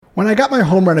When I got my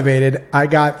home renovated, I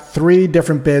got 3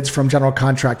 different bids from general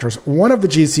contractors. One of the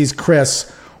GCs,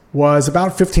 Chris, was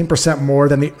about 15% more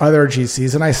than the other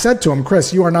GCs. And I said to him,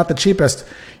 Chris, you are not the cheapest.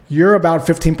 You're about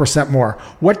 15% more.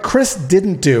 What Chris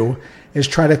didn't do is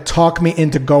try to talk me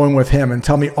into going with him and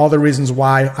tell me all the reasons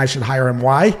why I should hire him.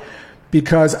 Why?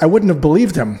 Because I wouldn't have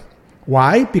believed him.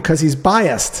 Why? Because he's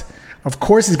biased. Of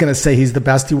course he's going to say he's the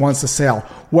best. He wants the sale.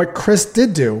 What Chris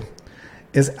did do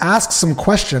is ask some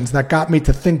questions that got me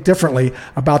to think differently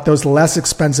about those less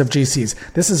expensive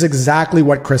GCs. This is exactly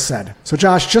what Chris said. So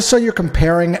Josh, just so you're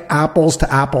comparing apples to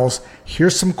apples,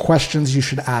 here's some questions you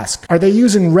should ask. Are they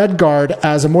using RedGuard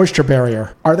as a moisture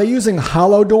barrier? Are they using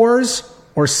hollow doors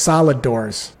or solid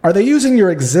doors? Are they using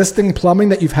your existing plumbing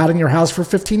that you've had in your house for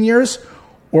 15 years?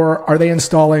 Or are they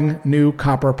installing new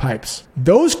copper pipes?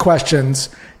 Those questions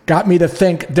got me to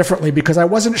think differently because I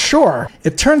wasn't sure.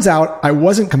 It turns out I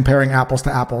wasn't comparing apples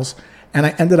to apples, and I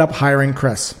ended up hiring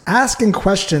Chris. Asking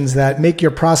questions that make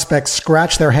your prospects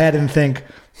scratch their head and think,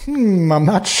 I'm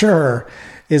not sure,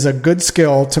 is a good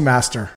skill to master.